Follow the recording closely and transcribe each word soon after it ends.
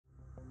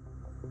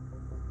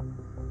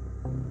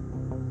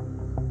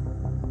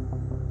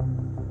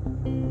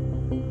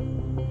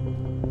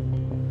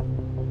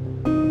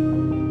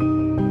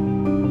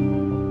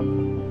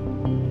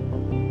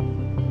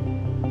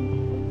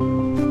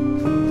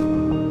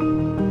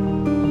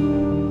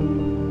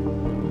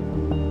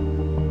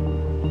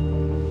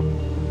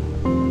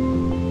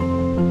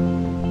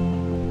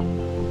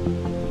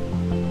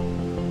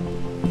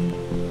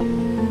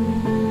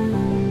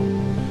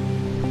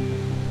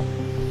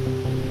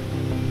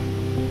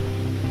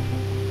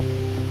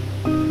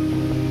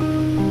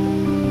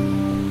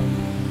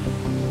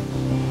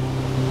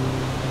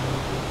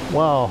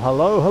Well,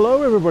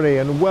 hello everybody,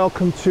 and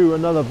welcome to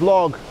another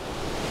vlog.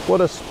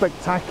 What a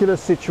spectacular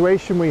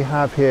situation we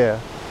have here.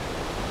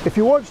 If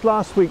you watched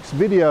last week's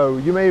video,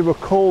 you may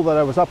recall that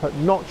I was up at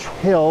Notch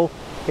Hill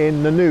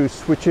in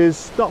Nanuce, which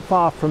is not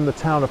far from the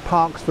town of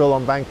Parksville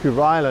on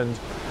Vancouver Island.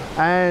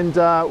 And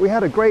we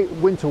had a great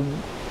winter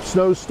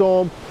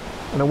snowstorm,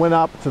 and I went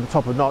up to the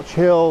top of Notch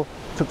Hill,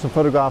 took some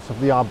photographs of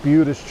the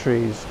arbutus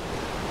trees.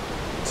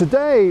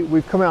 Today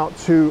we've come out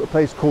to a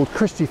place called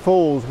Christie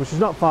Falls, which is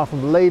not far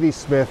from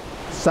Ladysmith,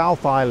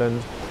 South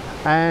Island,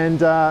 and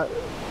the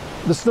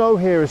snow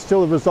here is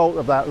still a result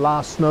of that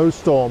last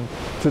snowstorm.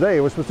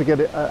 Today we're supposed to get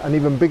an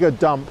even bigger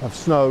dump of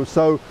snow,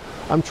 so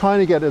I'm trying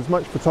to get as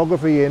much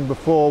photography in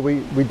before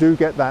we do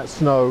get that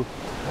snow.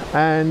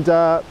 And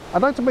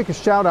I'd like to make a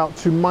shout out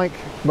to Mike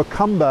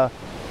McCumber,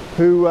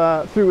 who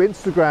through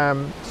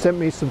Instagram sent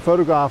me some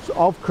photographs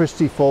of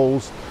Christie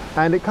Falls,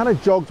 and it kind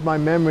of jogged my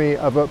memory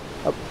of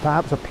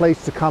perhaps a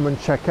place to come and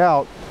check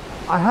out.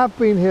 I have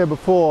been here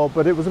before,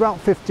 but it was about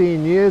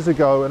 15 years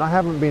ago and I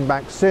haven't been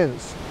back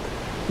since.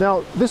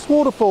 Now this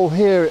waterfall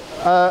here,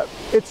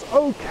 it's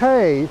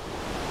okay,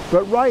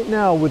 but right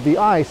now with the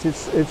ice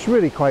it's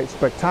really quite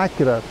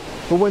spectacular.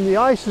 But when the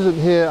ice isn't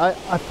here,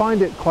 I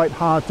find it quite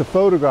hard to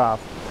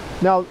photograph.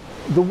 Now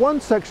the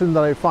one section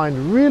that I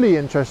find really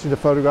interesting to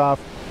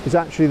photograph is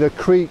actually the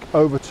creek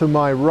over to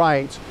my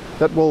right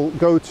that we'll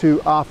go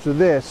to after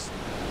this.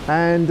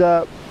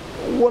 And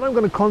what I'm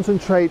going to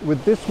concentrate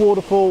with this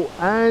waterfall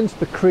and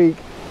the creek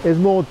is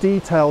more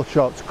detail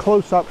shots,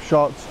 close-up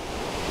shots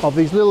of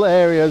these little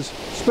areas,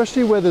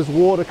 especially where there's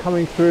water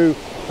coming through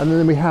and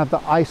then we have the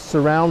ice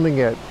surrounding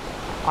it.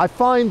 I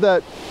find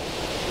that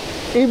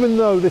even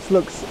though this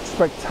looks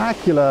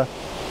spectacular,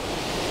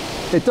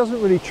 it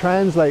doesn't really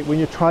translate when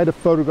you try to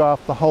photograph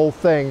the whole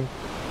thing.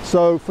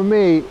 So for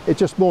me, it's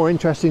just more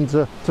interesting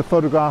to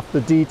photograph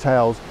the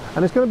details.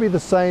 And it's going to be the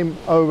same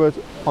over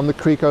on the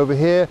creek over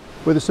here,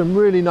 where there's some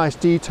really nice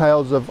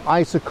details of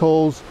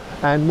icicles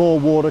and more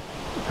water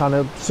kind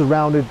of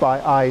surrounded by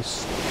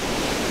ice.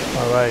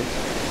 All right,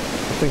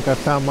 I think I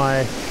found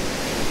my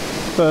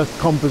first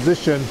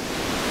composition.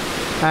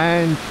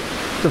 And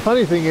the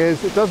funny thing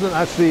is, it doesn't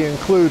actually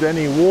include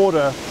any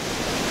water.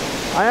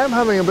 I am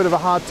having a bit of a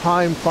hard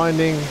time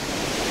finding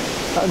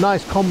a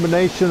nice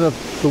combination of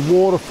the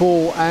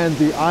waterfall and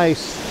the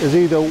ice. Is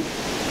either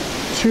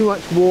too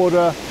much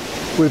water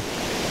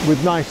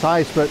with nice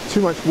ice, but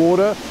too much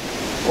water,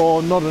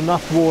 or not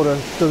enough water.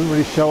 Doesn't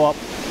really show up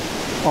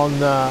on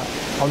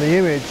the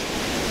image.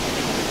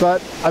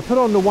 But I put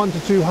on the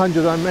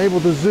 1:200, I'm able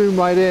to zoom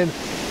right in,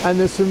 and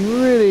there's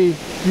some really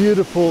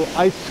beautiful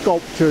ice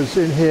sculptures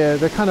in here.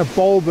 They're kind of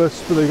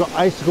bulbous, but they've got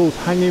icicles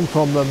hanging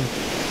from them,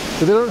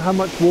 but they don't have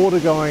much water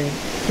going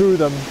through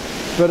them.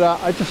 But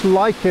I just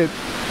like it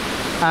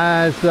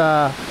as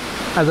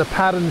a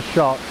pattern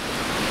shot.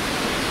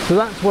 So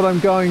that's what I'm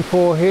going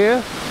for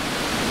here.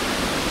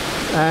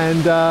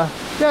 And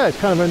yeah, it's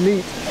kind of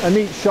a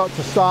neat shot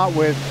to start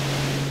with.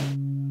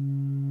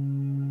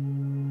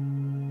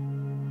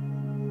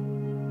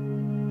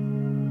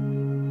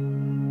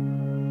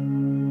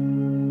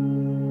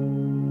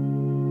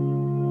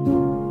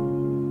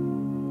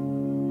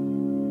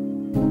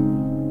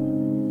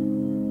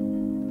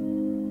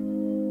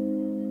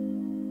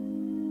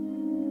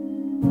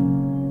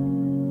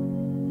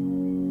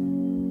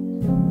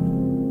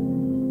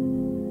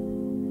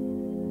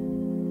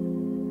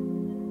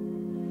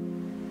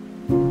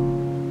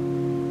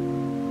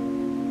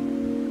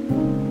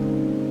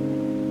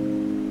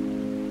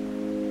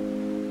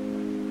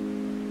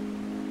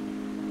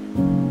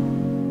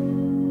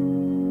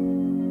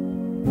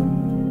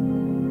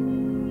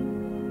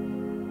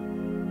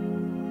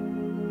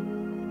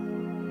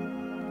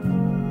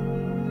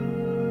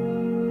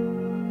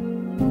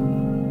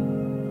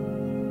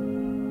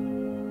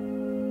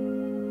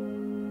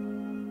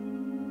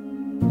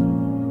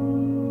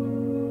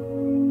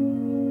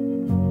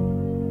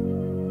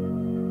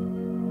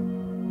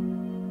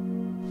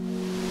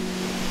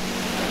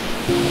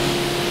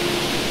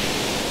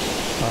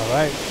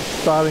 Right,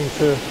 starting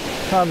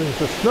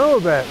to snow a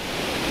bit.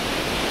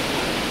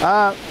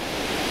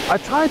 I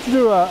tried to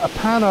do a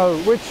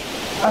pano, which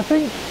I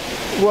think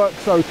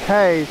works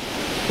okay,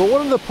 but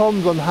one of the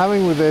problems I'm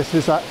having with this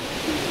is that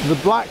the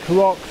black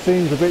rock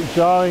seems a bit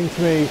jarring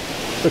to me.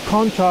 The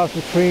contrast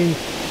between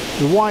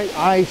the white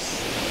ice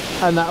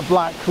and that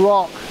black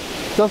rock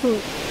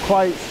doesn't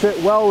quite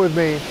sit well with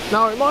me.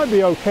 Now it might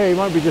be okay, it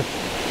might be just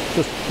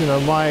you know,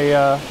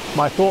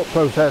 my thought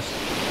process.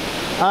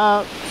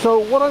 So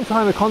what I'm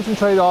trying to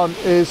concentrate on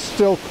is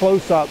still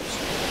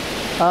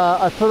close-ups.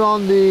 I put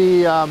on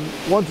the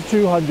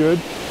 1:200,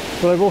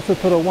 but I've also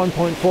put a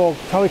 1.4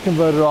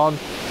 teleconverter on,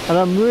 and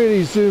I'm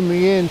really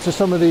zooming in to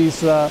some of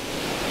these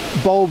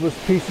bulbous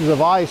pieces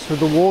of ice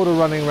with the water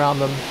running around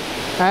them.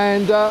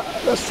 And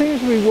that seems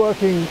to be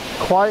working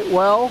quite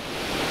well.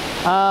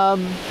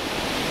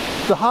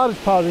 The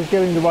hardest part is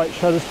getting the right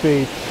shutter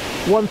speed.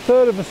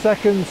 1/3 of a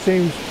second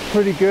seems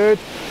pretty good.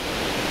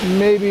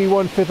 maybe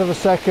 1/5 of a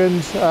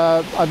second.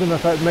 I don't know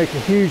if that would make a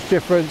huge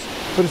difference,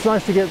 but it's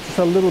nice to get just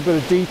a little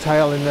bit of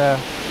detail in there.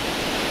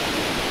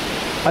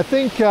 I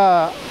think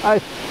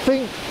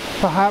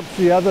perhaps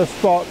the other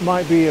spot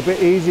might be a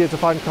bit easier to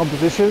find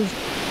compositions,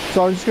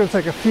 so I'm just going to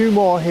take a few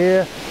more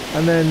here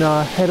and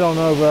then head on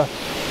over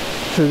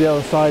to the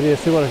other side here,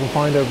 see what I can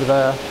find over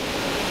there.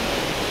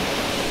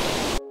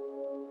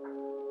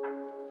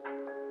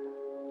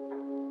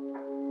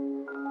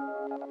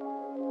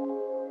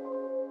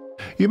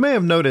 You may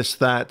have noticed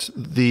that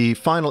the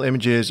final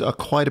images are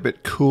quite a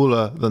bit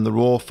cooler than the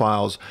raw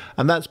files,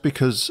 and that's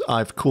because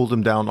I've cooled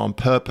them down on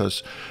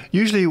purpose.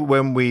 Usually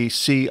when we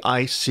see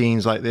ice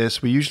scenes like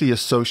this, we usually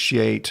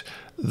associate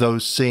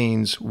those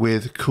scenes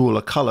with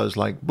cooler colors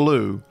like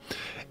blue.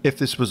 If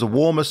this was a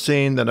warmer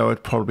scene, then I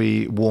would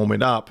probably warm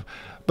it up.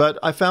 But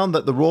I found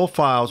that the raw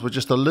files were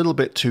just a little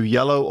bit too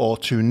yellow or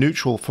too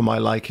neutral for my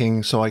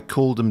liking, so I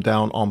cooled them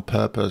down on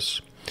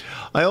purpose.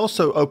 I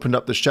also opened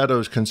up the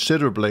shadows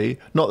considerably.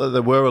 Not that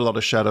there were a lot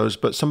of shadows,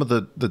 but some of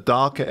the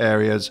darker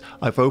areas,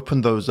 I've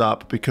opened those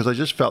up because I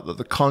just felt that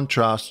the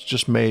contrast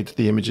just made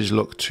the images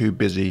look too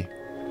busy.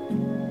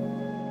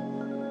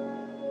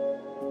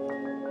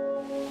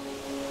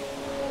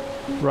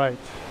 Right,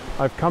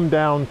 I've come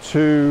down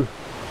to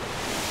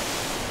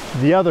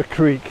the other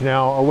creek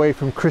now, away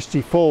from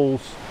Christie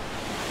Falls,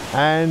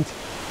 and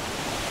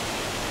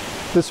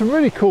there's some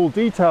really cool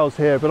details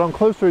here, but on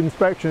closer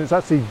inspection it's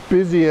actually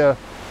busier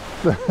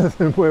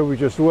than where we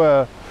just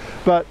were.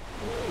 But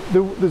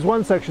there's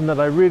one section that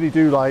I really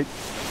do like,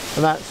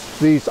 and that's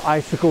these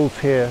icicles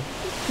here.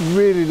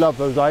 Really love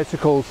those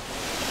icicles.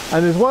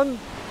 And there's one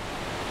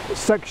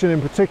section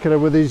in particular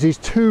where there's these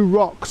two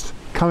rocks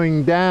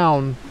coming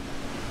down,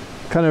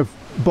 kind of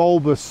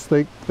bulbous,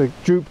 they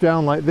droop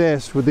down like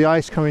this with the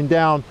ice coming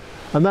down,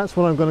 and that's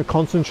what I'm going to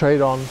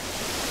concentrate on.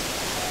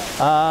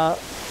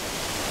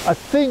 I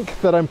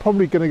think that I'm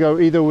probably going to go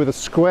either with a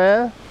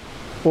square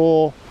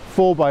or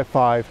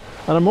 4x5,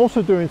 and I'm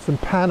also doing some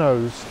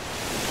panos.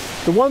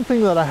 The one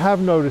thing that I have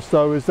noticed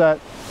though is that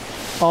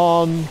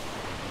on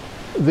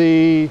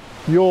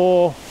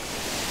your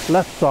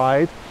left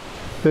side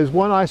there's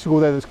one icicle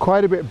there that's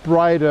quite a bit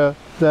brighter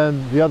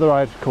than the other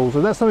icicles,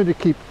 and that's something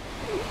to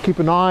keep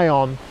an eye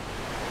on.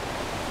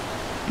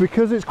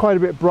 Because it's quite a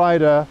bit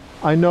brighter,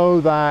 I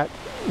know that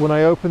when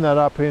I open that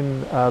up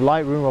in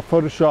Lightroom or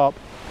Photoshop,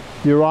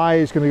 your eye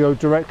is going to go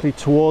directly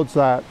towards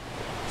that.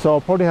 So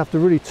I'll probably have to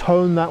really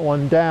tone that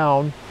one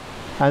down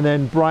and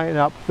then brighten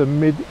up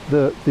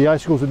the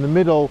icicles in the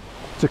middle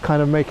to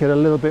kind of make it a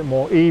little bit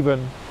more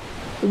even.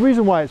 The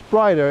reason why it's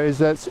brighter is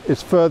that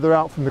it's further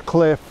out from the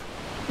cliff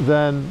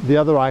than the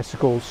other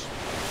icicles.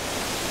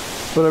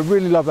 But I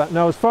really love that.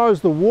 Now as far as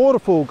the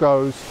waterfall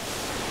goes,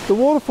 the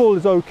waterfall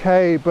is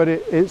okay, but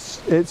it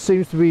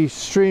seems to be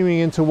streaming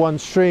into one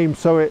stream,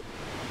 so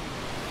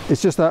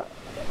it's just a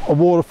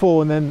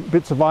waterfall and then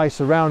bits of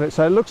ice around it,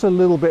 so it looks a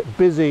little bit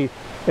busy.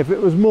 If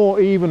it was more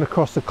even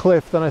across the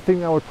cliff, then I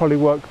think that would probably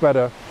work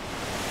better.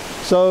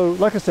 So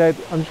like I said,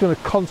 I'm just going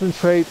to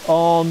concentrate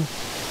on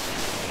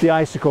the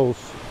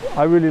icicles.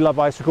 I really love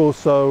icicles,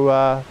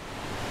 so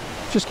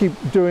just keep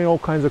doing all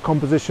kinds of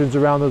compositions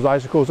around those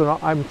icicles, and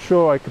I'm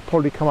sure I could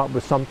probably come up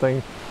with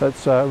something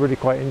that's really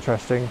quite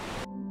interesting.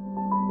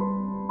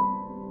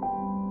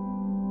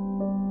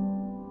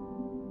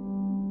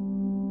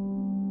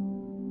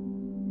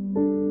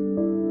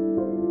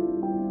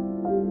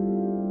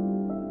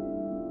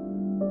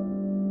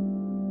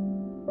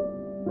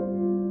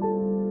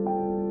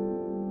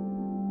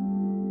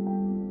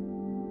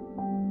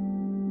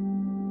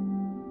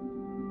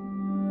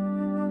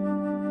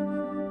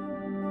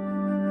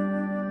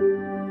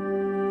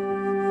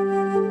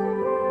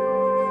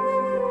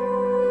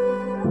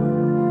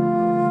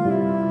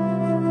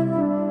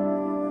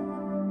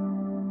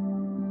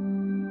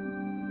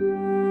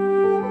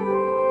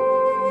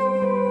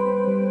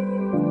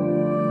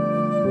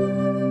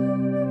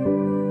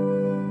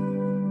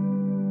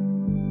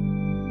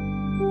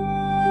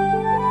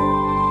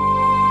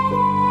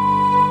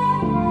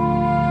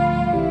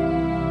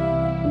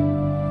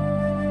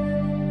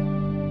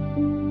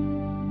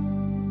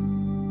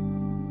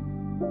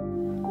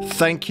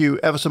 Thank you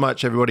ever so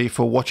much, everybody,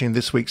 for watching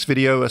this week's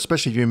video,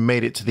 especially if you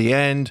made it to the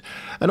end.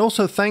 And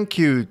also thank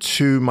you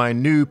to my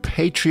new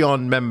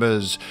Patreon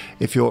members.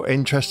 If you're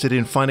interested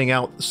in finding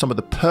out some of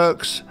the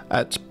perks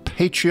at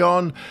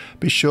Patreon,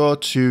 be sure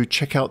to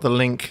check out the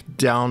link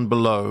down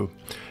below.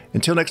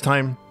 Until next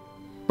time,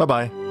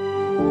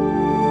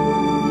 bye-bye.